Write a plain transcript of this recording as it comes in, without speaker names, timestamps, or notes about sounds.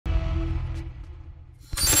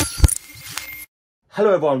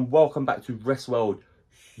Hello everyone, welcome back to Rest World.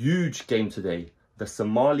 Huge game today, the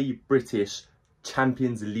Somali British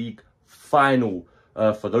Champions League final.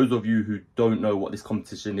 For those of you who don't know what this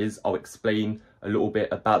competition is, I'll explain a little bit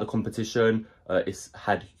about the competition. It's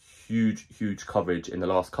had huge coverage in the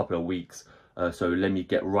last couple of weeks, so let me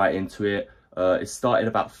get right into it. It started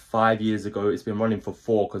about 5 years ago. It's been running for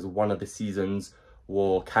 4 because one of the seasons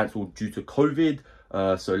were cancelled due to COVID.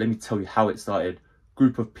 So let me tell you how it started.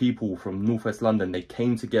 Group of people from northwest London, they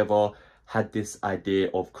came together, had this idea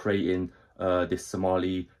of creating this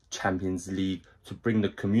Somali Champions League to bring the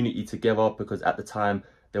community together, because at the time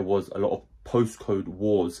there was a lot of postcode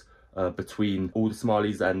wars between all the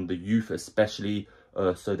Somalis and the youth especially,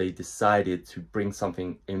 so they decided to bring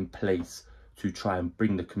something in place to try and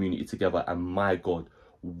bring the community together. And my god,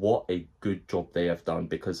 what a good job they have done,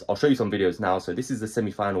 because I'll show you some videos now. So this is the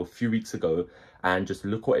semi-final a few weeks ago, and just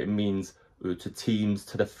look what it means to teams,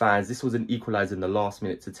 to the fans. This was an equaliser in the last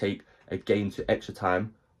minute to take a game to extra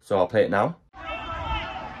time. So I'll play it now.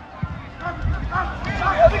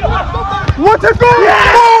 What a goal! Yeah!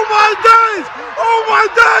 Oh my days! Oh my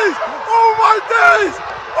days! Oh my days!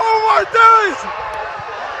 Oh my days!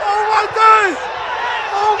 Oh my days!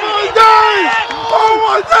 Oh my days! Oh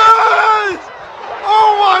my days!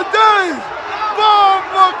 Oh my days!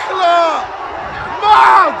 Bomba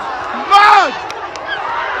Mad! Mad!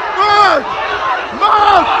 Mad!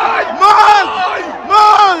 Mad! Mad!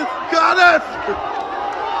 Mad! Got it!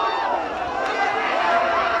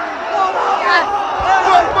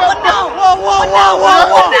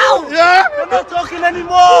 Whoa! Yeah? We're not talking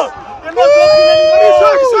anymore! We're not talking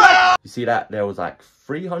anymore! You see that? There was like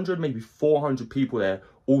 300, maybe 400 people there,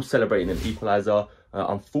 all celebrating an equaliser.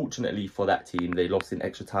 Unfortunately for that team, they lost in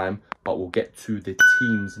extra time, but we'll get to the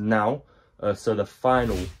teams now. So the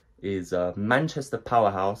final is Manchester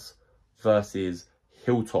Powerhouse versus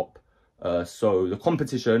Hilltop. So the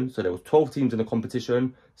competition, so there was 12 teams in the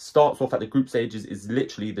competition, starts off at the group stages, is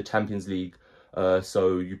literally the Champions League.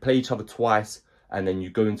 So you play each other twice, and then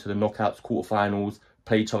you go into the knockouts, quarterfinals,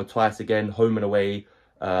 play each other twice again, home and away,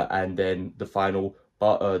 and then the final.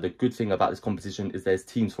 But the good thing about this competition is there's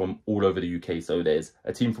teams from all over the UK. So there's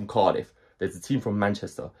a team from Cardiff, there's a team from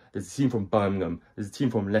Manchester, there's a team from Birmingham, there's a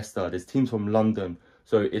team from Leicester, there's teams from London.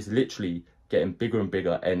 So it's literally getting bigger and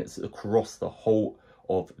bigger, and it's across the whole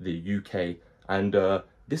of the UK. And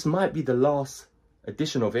this might be the last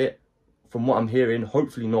edition of it, from what I'm hearing.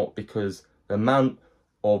 Hopefully not, because the amount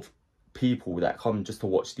of people that come just to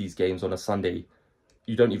watch these games on a Sunday,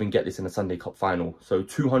 you don't even get this in a Sunday Cup final. So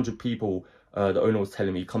 200 people, the owner was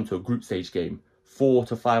telling me, come to a group stage game. 400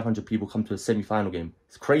 to 500 people come to a semi-final game.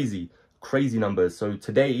 It's crazy numbers. So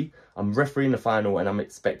today I'm refereeing the final, and I'm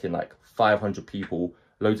expecting like 500 people,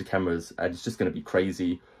 loads of cameras, and it's just going to be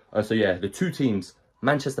crazy. So yeah, the two teams,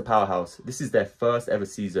 Manchester Powerhouse, this is their first ever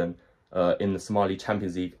season in the Somali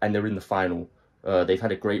Champions League, and they're in the final. They've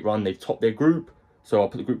had a great run. They've topped their group. So I'll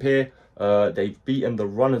put the group here. They've beaten the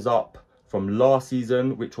runners-up from last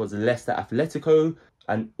season, which was Leicester Atletico,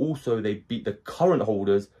 and also they beat the current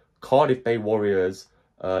holders, Cardiff Bay Warriors,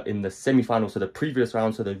 in the semi-final, so the previous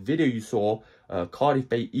round. So the video you saw, Cardiff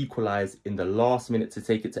Bay equalised in the last minute to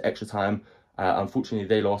take it to extra time. Unfortunately,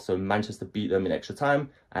 they lost, so Manchester beat them in extra time,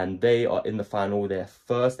 and they are in the final, their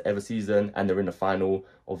first ever season, and they're in the final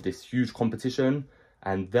of this huge competition,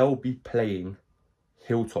 and they'll be playing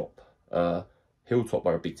Hilltop. Hilltop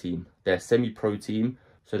are a big team. They're a semi-pro team,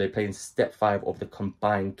 so they play in step 5 of the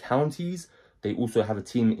combined counties. They also have a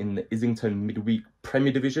team in the Islington Midweek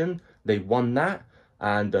Premier Division. They won that,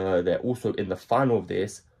 and they're also in the final of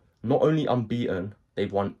this. Not only unbeaten,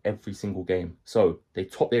 they've won every single game. So they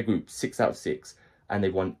topped their group 6 out of 6, and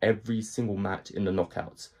they've won every single match in the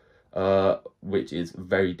knockouts, which is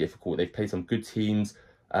very difficult. They've played some good teams,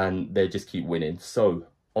 and they just keep winning. So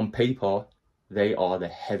on paper, they are the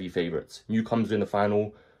heavy favourites. Newcomers in the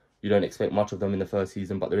final. You don't expect much of them in the first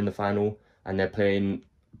season, but they're in the final, and they're playing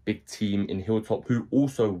big team in Hilltop, who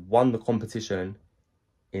also won the competition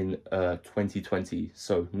in 2020.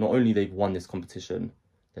 So not only they've won this competition,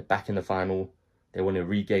 they're back in the final. They want to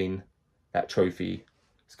regain that trophy.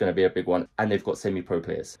 It's going to be a big one, and they've got semi-pro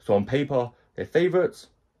players. So on paper, they're favourites,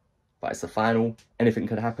 but it's the final. Anything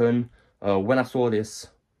could happen. When I saw this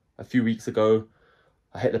a few weeks ago,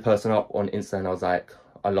 I hit the person up on Insta, and I was like,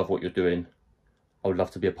 I love what you're doing. I would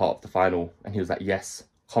love to be a part of the final. And he was like, yes,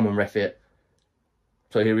 come and ref it.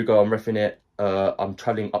 So here we go, I'm reffing it. I'm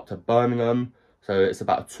travelling up to Birmingham, so it's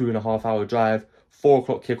about a 2.5 hour drive, 4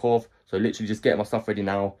 o'clock kickoff. So literally just getting my stuff ready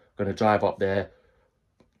now. Gonna drive up there.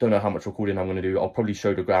 Don't know how much recording I'm gonna do. I'll probably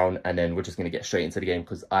show the ground, and then we're just gonna get straight into the game,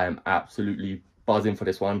 because I am absolutely buzzing for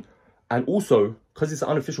this one. And also, because it's an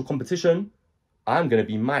unofficial competition, I'm going to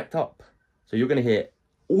be mic'd up. So you're going to hear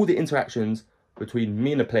all the interactions between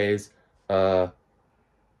me and the players. But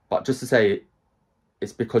just to say,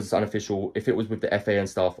 it's because it's unofficial. If it was with the FA and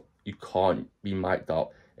stuff, you can't be mic'd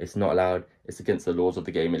up. It's not allowed. It's against the laws of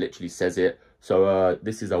the game. It literally says it. So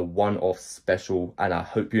this is a one-off special, and I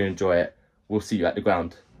hope you enjoy it. We'll see you at the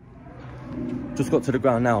ground. Just got to the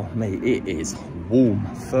ground now, mate. It is warm,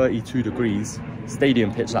 32 degrees.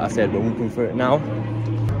 Stadium pitch, like I said, we're walking through it now.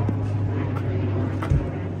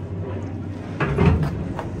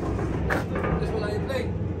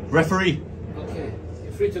 Referee. Okay,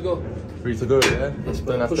 you're free to go. Free to go, yeah? Yes,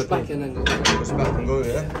 Don't have push to back pay. and then go. Push back and go,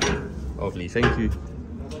 yeah? Lovely, thank you.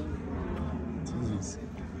 Jesus.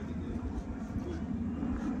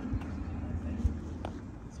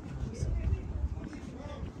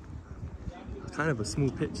 Kind of a small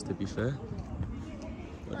pitch, to be fair.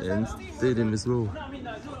 But then stadium as well.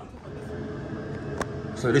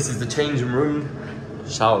 So this is the changing room.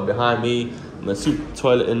 Shower behind me. My super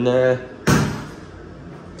toilet in there.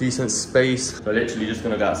 Decent space. So literally just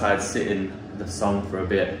gonna go outside, sit in the sun for a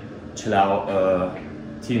bit, chill out.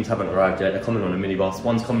 Teams haven't arrived yet. They're coming on a minibus.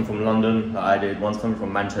 One's coming from London, like I did. One's coming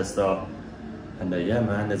from Manchester. And yeah,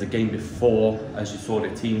 man, there's a game before. As you saw, the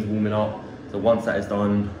team's warming up. So once that is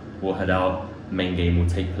done, we'll head out. Main game will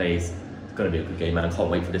take place. It's gonna be a good game, man. I can't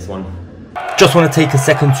wait for this one. Just want to take a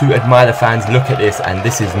second to admire the fans. Look at this, and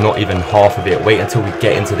this is not even half of it. Wait until we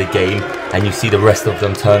get into the game and you see the rest of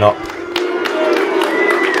them turn up.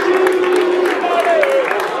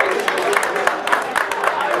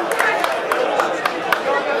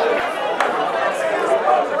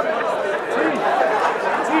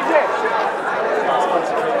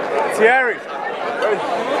 Thierry,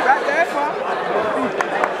 right there, fam.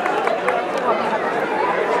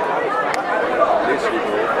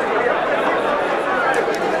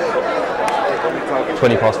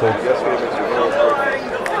 20 past 4. Yeah,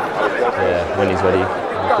 when he's ready.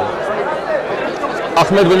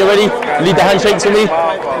 Ahmed, when you're ready, lead the handshakes for me.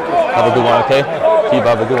 Have a good one, okay? Keep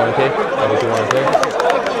have a good one, okay? Have a good one, okay?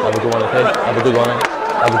 Have a good one, okay? Have a good one.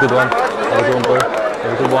 Have a good one. Have a good one, bro. Have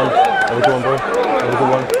a good one. Have a good one, bro. Have a good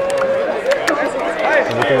one.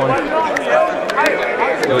 Have a good one.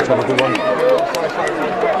 Have a good one.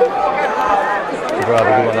 Bro, have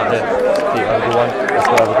a good one out there. Keep have a good one. Let's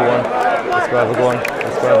go have a good one. Let's go have a good one.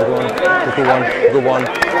 Let's go have a good one. Good one. Good one.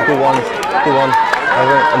 Good one. Good one.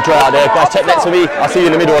 Enjoy out there. Guys, check nets for me. I'll see you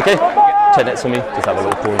in the middle, okay? Check nets for me. Just have a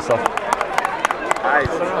little call and stuff.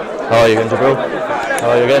 How are you again, Jabril? How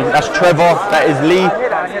are you again? That's Trevor. That is Lee.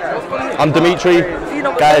 I'm Dimitri.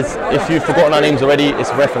 Guys, if you've forgotten our names already,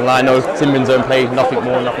 it's Ref and Lino. Simbin zone play. Nothing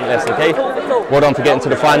more, nothing less, okay? Well done for getting to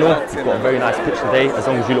the final. We've got a very nice pitch today. As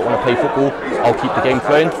long as you don't want to play football, I'll keep the game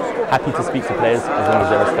flowing. Happy to speak to players as long as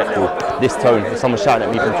they're respectful. This tone, if someone's shouting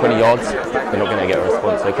at me from 20 yards, they're not going to get a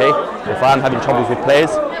response, okay? If I am having troubles with players,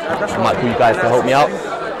 I might call you guys to help me out.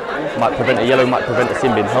 Might prevent a yellow, might prevent a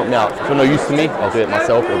sin bin. Help me out. If you're not used to me, I'll do it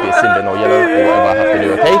myself. It'll be a sin bin or yellow or whatever I have to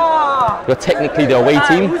do, okay? You're technically the away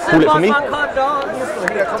team. Call it for me.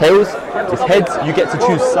 Tails, it's heads. You get to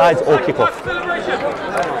choose sides or kick off.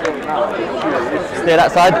 Stay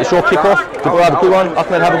that side. It's your kick off. Jabril, have a good one.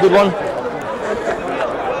 Ahmed, have a good one.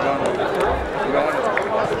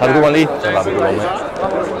 Have a good one, Lee. Have a good one, mate.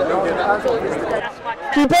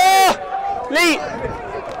 Keeper! Lee!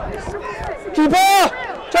 Keeper!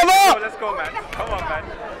 Trevor! Let's go, man. Come on, man.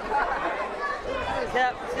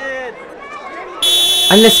 Captain!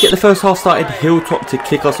 And let's get the first half started. Hilltop to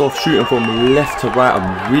kick us off, shooting from left to right.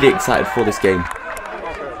 I'm really excited for this game.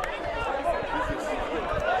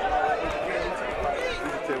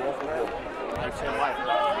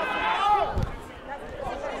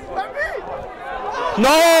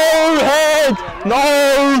 No head!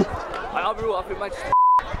 No!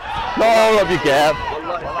 No, love you, Gab.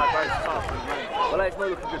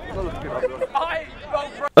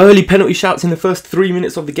 Early penalty shouts in the first 3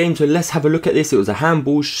 minutes of the game, so let's have a look at this. It was a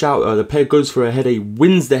handball shout. The player goes for a header, he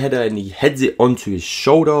wins the header and he heads it onto his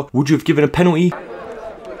shoulder. Would you have given a penalty?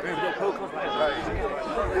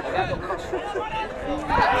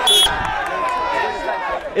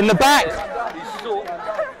 In the back!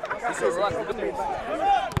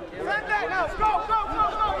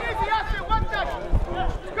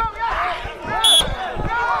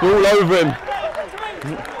 All over him.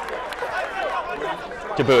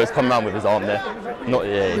 Jabril has come down with his arm there. Not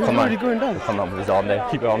yeah, come down. Come down with his arm there.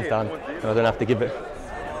 Keep your arms down. And I don't have to give it.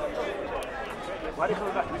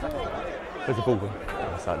 Where's the ball going?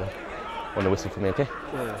 Oh, it's out there. Want to whistle for me, okay?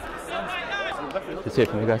 Yeah. Just hear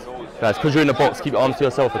from me, guys. Guys, because you're in the box, keep your arms to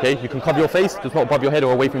yourself, okay? You can cover your face, just not above your head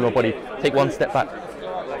or away from your body. Take one step back.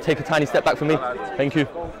 Take a tiny step back for me. Thank you.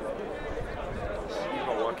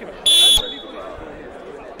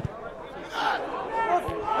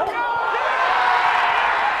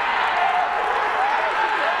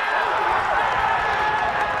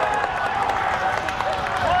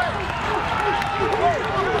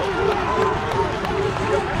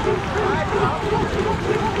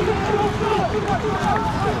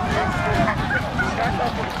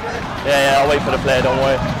 wait for the player, don't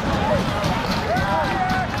worry.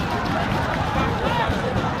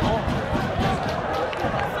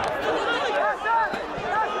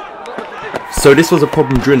 So this was a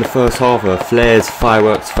problem during the first half. Flares,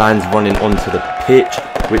 fireworks, fans running onto the pitch,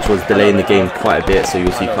 which was delaying the game quite a bit. So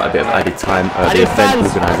you'll see quite a bit of added time. The event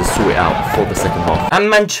organisers sort it out for the second half. And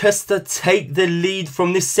Manchester take the lead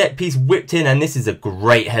from this set piece whipped in. And this is a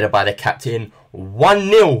great header by the captain.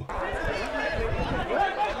 1-0.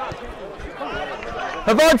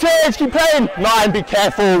 Advantage, keep playing. 9, be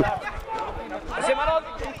careful.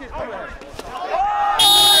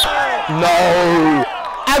 No.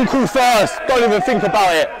 Ankle first, don't even think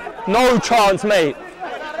about it. No chance, mate.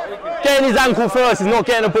 Getting his ankle first is not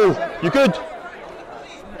getting a ball. You good?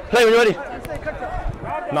 Play when you're ready.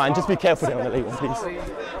 Nah, and just be careful there on the late one, please.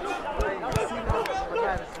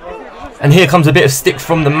 And here comes a bit of stick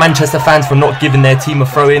from the Manchester fans for not giving their team a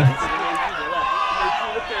throw-in.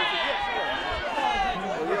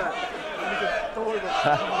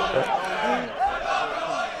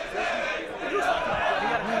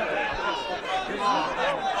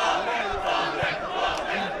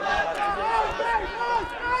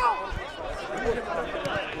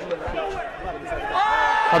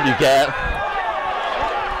 How'd you get?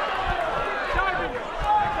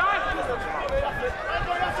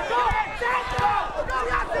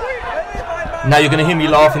 Now you're going to hear me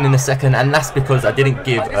laughing in a second, and that's because I didn't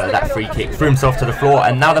give that free kick. Threw himself to the floor,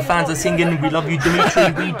 and now the fans are singing, "We love you,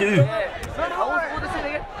 Dimitri, we do."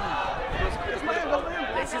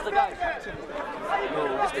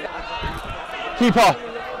 Keeper,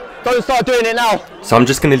 don't start doing it now. So I'm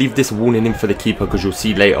just going to leave this warning in for the keeper because you'll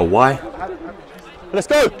see later why. Let's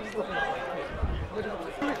go.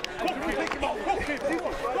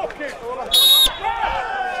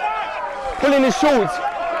 Pull in his shorts.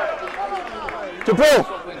 Jabril.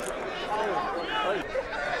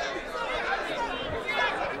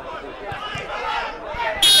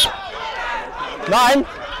 Nine.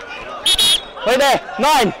 Right there.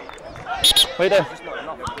 9. Right there.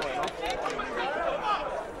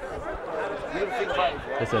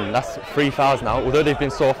 Listen, that's 3 fouls now. Although they've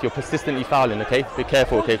been soft, you're persistently fouling, okay? Be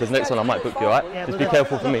careful, okay? Because next one I might book you, alright? Just be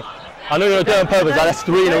careful for me. I know you're doing it on purpose, like that's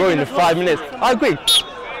 3 in a row in the 5 minutes. I agree.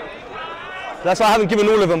 That's why I haven't given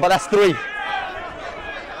all of them, but that's 3.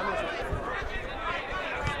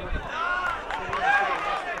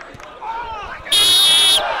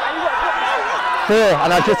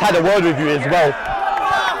 And I just had a word with you as well.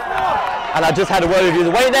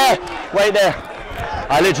 Wait there, wait there.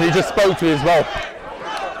 I literally just spoke to you as well.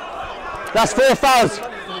 That's 4 fouls.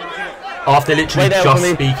 After literally just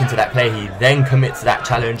speaking to that player, he then commits that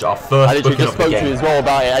challenge. Our first booking of the game. I literally just spoke to you as well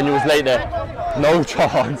about it, and you was late there. No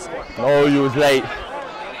chance. No, you was late.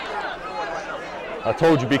 I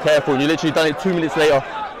told you be careful, and you literally done it 2 minutes later.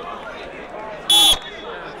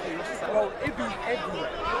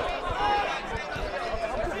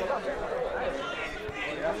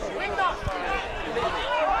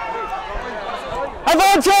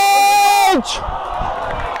 Advantage!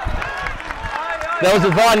 There was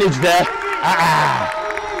advantage there.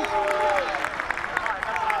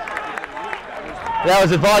 There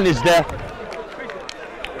was advantage there.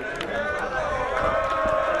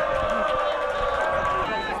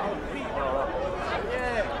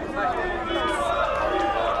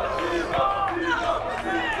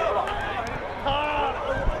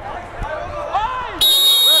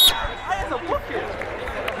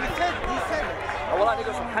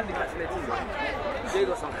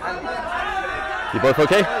 You both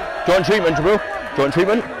okay? Joint treatment, Jabril. Joint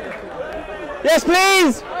treatment. Yes,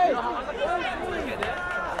 please.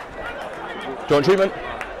 Joint treatment.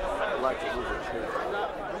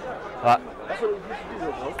 Right.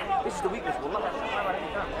 This is the weakness.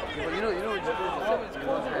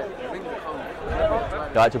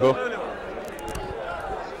 Right, Jabril.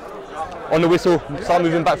 On the whistle. Start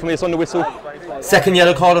moving back from this. On the whistle. Second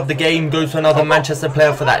yellow card of the game goes to another Manchester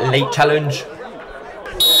player for that late challenge.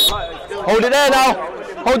 Hold it there now.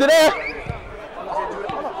 Hold it there.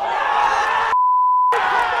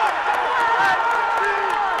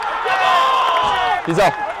 He's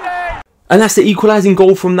up. And that's the equalising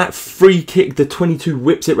goal from that free kick. The 22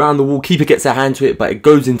 whips it round the wall. Keeper gets a hand to it, but it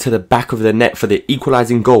goes into the back of the net for the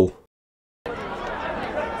equalising goal.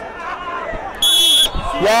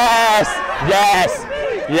 Yes, yes,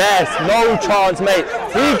 yes. No chance, mate.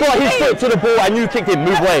 He got his foot to the ball and you kicked him.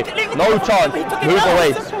 Move away. No chance. Move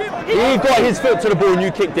away. He got his foot to the ball and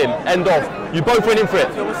you kicked him. End off. You both went in for it.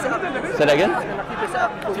 Say that again?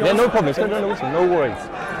 Yeah, no problem. It's going down the whistle. No worries.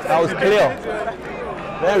 That was clear.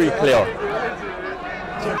 Very clear.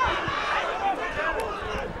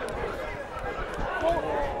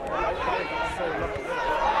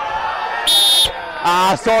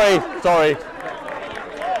 Ah, sorry.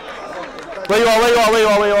 Where you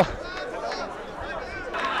are.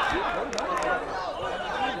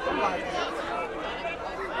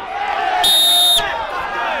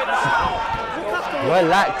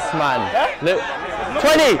 Relax, man. Look,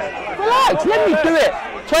 20. Relax, let me do it.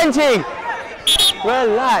 20.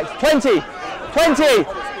 Relax. 20.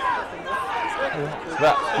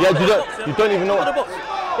 Yeah, you don't even know what.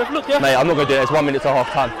 Mate, I'm not going to do it. It's 1 minute to half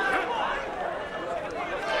time.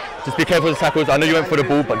 Just be careful with the tackles. I know you went for the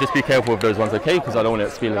ball, but just be careful with those ones, okay? Because I don't want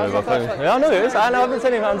it spilling over. Yeah, I know it is. I know, I've been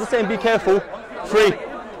saying it. I'm just saying be careful. 3.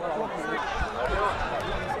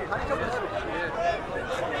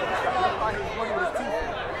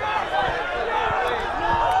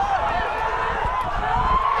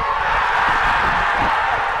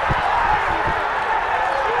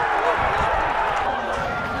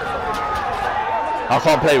 I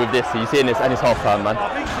can't play with this. You're seeing this, and it's half time, man.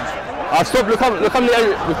 Stop. Look how many.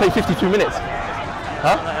 We played 52 minutes.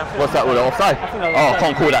 Huh? What's that? Offside? Oh, I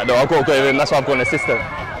can't call that though. I've got to go with him. That's why I've got an assistant.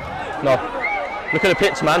 No. Look at the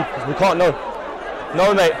pitch, man. We can't. No,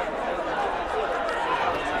 mate.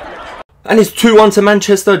 And it's 2-1 to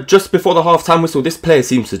Manchester just before the half-time whistle. This player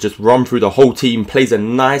seems to just run through the whole team, plays a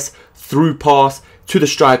nice through pass to the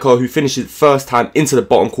striker who finishes first time into the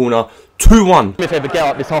bottom corner. 2-1. If they ever get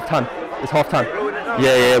up, it's half-time. It's half-time.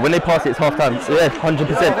 Yeah. When they pass it, it's half-time. Yeah,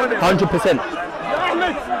 100%.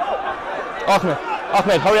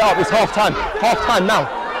 Ahmed, hurry up. It's half-time. Half-time now.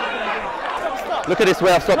 Look at this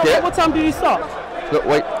way I've stopped it. What time do you start? Look,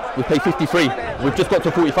 wait. We played 53. We've just got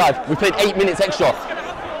to 45. We played 8 minutes extra.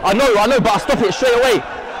 I know, but I stop it straight away.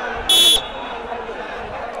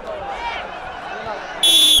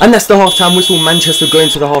 And that's the half-time whistle. Manchester going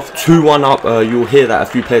to the half 2-1 up. You'll hear that a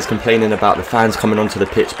few players complaining about the fans coming onto the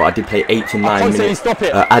pitch, but I did play 8 to 9 minutes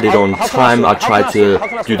added on time. I tried to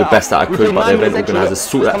do the best that I could, but the event organisers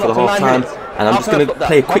sort that for the half-time. And I'm just going to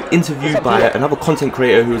play a quick interview by another content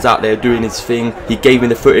creator who was out there doing his thing. He gave me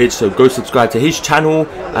the footage, so go subscribe to his channel,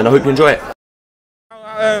 and I hope you enjoy it.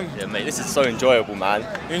 Yeah, mate, this is so enjoyable, man.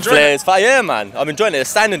 You enjoying it? Yeah, man. I'm enjoying it. The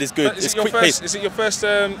standard is good. Is it your first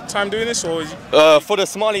time doing this, or? For the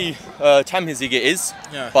Somali Champions League, it is.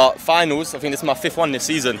 Yeah. But finals, I think this is my 5th one this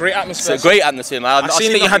season. Great atmosphere. It's a great atmosphere, man. I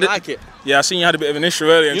seen you had like it. Yeah, I seen you had a bit of an issue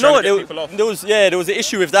earlier. You know what? There was an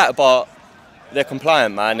issue with that, but they're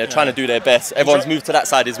compliant, man. They're trying to do their best. Everyone's moved to that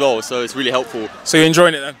side as well, so it's really helpful. So you're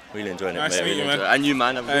enjoying it then? Really enjoying it, nice mate. To meet you, man. And you,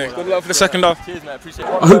 man. Hey, good luck for the second half. Cheers, mate. Appreciate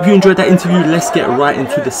it. I hope you enjoyed that interview. Let's get right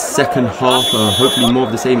into the second half. Hopefully more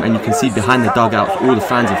of the same. And you can see behind the dugouts, all the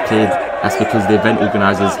fans have cleared. That's because the event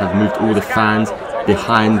organisers have moved all the fans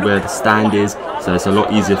behind where the stand is. So it's a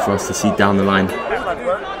lot easier for us to see down the line.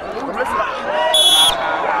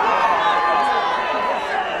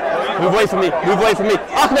 Move away from me.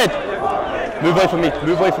 Ahmed! Move away from me.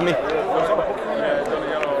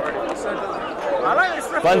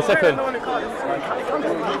 1 second.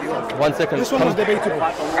 1 second. This one was debatable.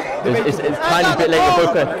 It's a tiny bit later,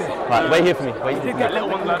 broken. Right, wait here for me.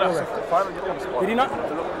 Did he not?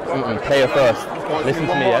 Player first. Listen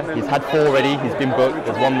to me, yeah? He's had 4 already. He's been booked.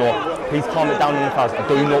 There's 1 more. Please calm it down on the fouls. I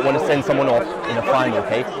do not want to send someone off in a final,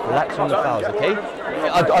 okay? Relax on the fouls, okay?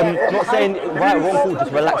 I'm not saying right or wrong call,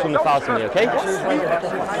 just relax on the fouls for me, okay?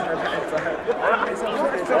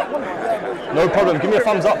 No problem. Give me a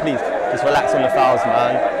thumbs up, please. Just relax on the fouls,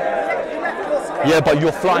 man. Yeah, but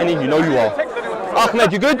you're flying in. You know you are.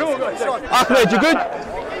 Ahmed, you good? Ahmed, you good?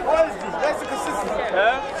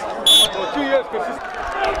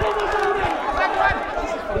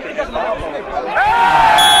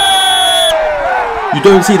 You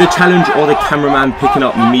don't see the challenge or the cameraman picking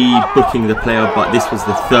up me booking the player, but this was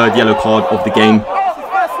the 3rd yellow card of the game.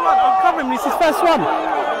 This is first one.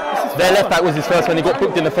 Their left back was his first one. He got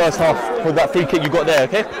booked in the first half for that free kick you got there,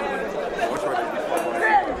 okay?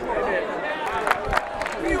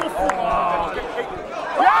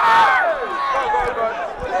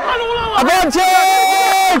 Advantage!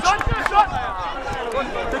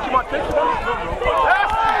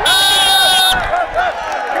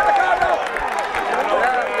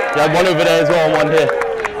 Yeah, 1 over there as well and 1 here.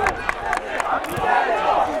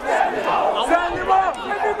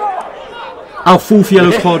 Our 4th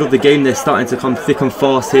yellow card of the game. They're starting to come thick and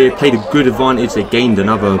fast here. Played a good advantage. They gained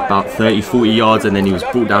another about 30-40 yards and then he was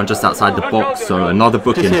brought down just outside the box. So another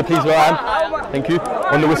booking. Just here, please, where I am. Thank you.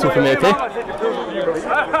 On the whistle for me, okay?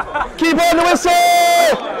 Keep on the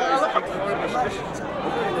whistle!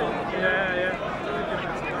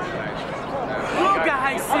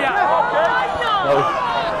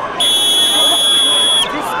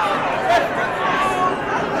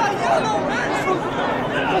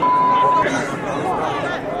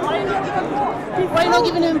 not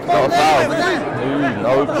giving him foul. Not a foul.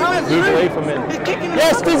 No, move away from him.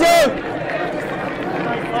 Yes, physio!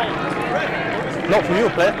 Not for you,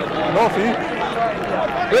 player. Not for you.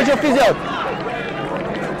 Where's your physio?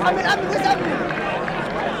 What's happening?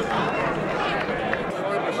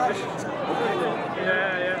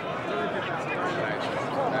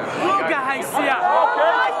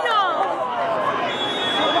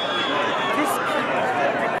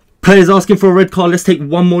 Players asking for a red card. Let's take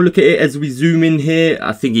one more look at it as we zoom in here.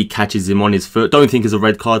 I think he catches him on his foot. Don't think it's a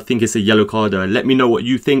red card. Think it's a yellow card. Let me know what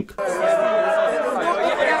you think.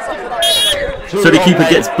 So the keeper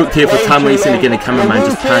gets booked here for time wasting. Again, the cameraman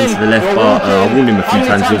just pans to the left bar. I warned him a few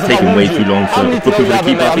times. He was taking way too long. So booking for the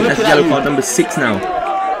keeper. I think that's yellow card number 6 now.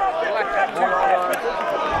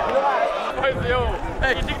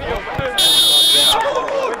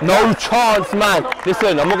 No chance, man.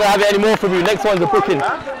 Listen, I'm not going to have it anymore from you. Next one's a booking.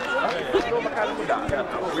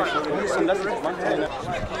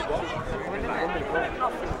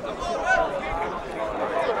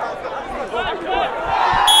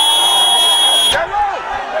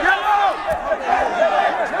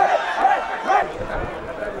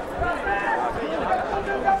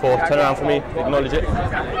 Turn around for me, acknowledge it.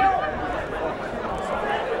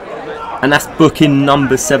 And that's booking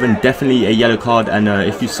number 7, definitely a yellow card. And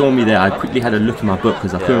if you saw me there, I quickly had a look in my book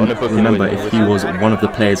because I couldn't remember if he was one of the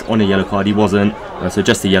players on a yellow card. He wasn't, so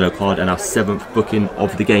just a yellow card, and our 7th booking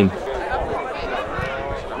of the game.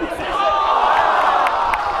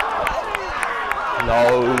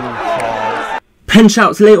 No. Pen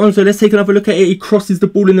shouts late on, so let's take another look at it. He crosses the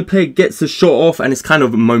ball in the player, gets the shot off, and it's kind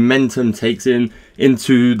of momentum takes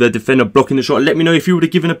into the defender blocking the shot. Let me know if you would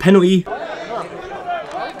have given a penalty.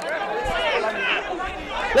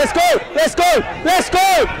 Let's go! Let's go! Let's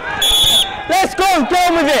go! Let's go!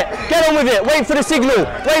 Get on with it! Get on with it! Wait for the signal!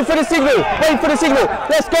 Wait for the signal! Wait for the signal!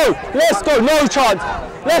 Let's go! Let's go! No chance!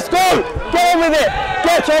 Let's go! Get on with it!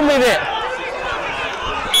 Get on with it!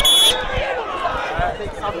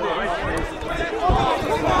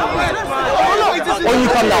 On you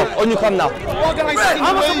come now! On you come now!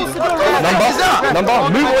 Number!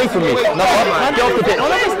 Move away from me! Number! Get off the pitch!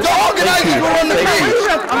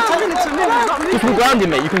 Just walk round him,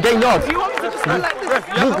 mate. You can gain yards.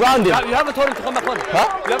 Walk round him. You haven't told him to come back on. Huh?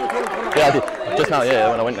 You haven't told him to come back on. Yeah, I did. Just now, yeah,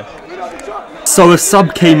 when I went there. So a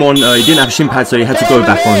sub came on, he didn't have a shin pad, so he had to go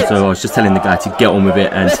back on. So I was just telling the guy to get on with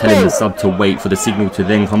it and telling the sub to wait for the signal to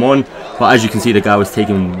then come on. But as you can see, the guy was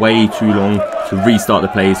taking way too long to restart the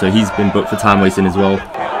play, so he's been booked for time wasting as well.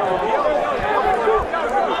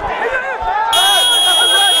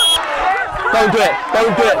 Don't do it.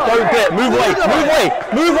 Don't do it. Don't do it. Move away. Move away.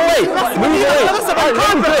 Move away. Move away.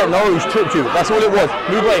 Don't do it. No, he's tripped you. That's all it was.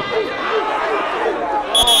 Move away.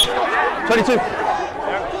 22.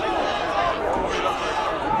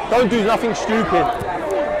 Don't do nothing stupid.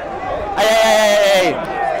 Hey.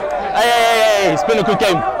 It's been a good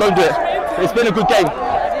game. Don't do it. It's been a good game.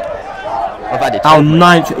 Our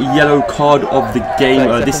 9th yellow card of the game.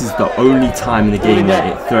 This is the only time in the game that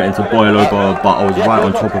it threatened to boil over, but I was right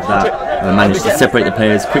on top of that. Managed to separate the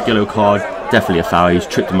players. Quick yellow card. Definitely a foul. He's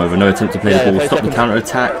tripped him over. No attempt to play the ball. Stop the counter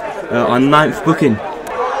attack. Our 9th booking.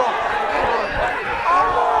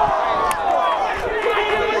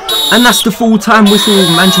 And that's the full-time whistle.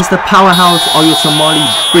 Manchester Powerhouse are your Somali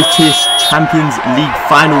British Champions League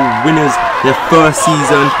final winners. Their first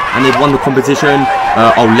season, and they've won the competition.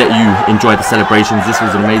 I'll let you enjoy the celebrations. This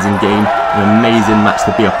was an amazing game, an amazing match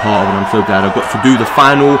to be a part of, and I'm so glad I got to do the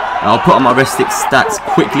final. I'll put on my rest stick stats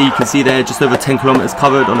quickly. You can see there, just over 10 kilometers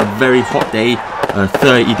covered on a very hot day,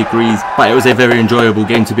 30 degrees. But it was a very enjoyable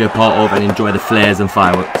game to be a part of and enjoy the flares and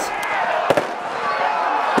fireworks.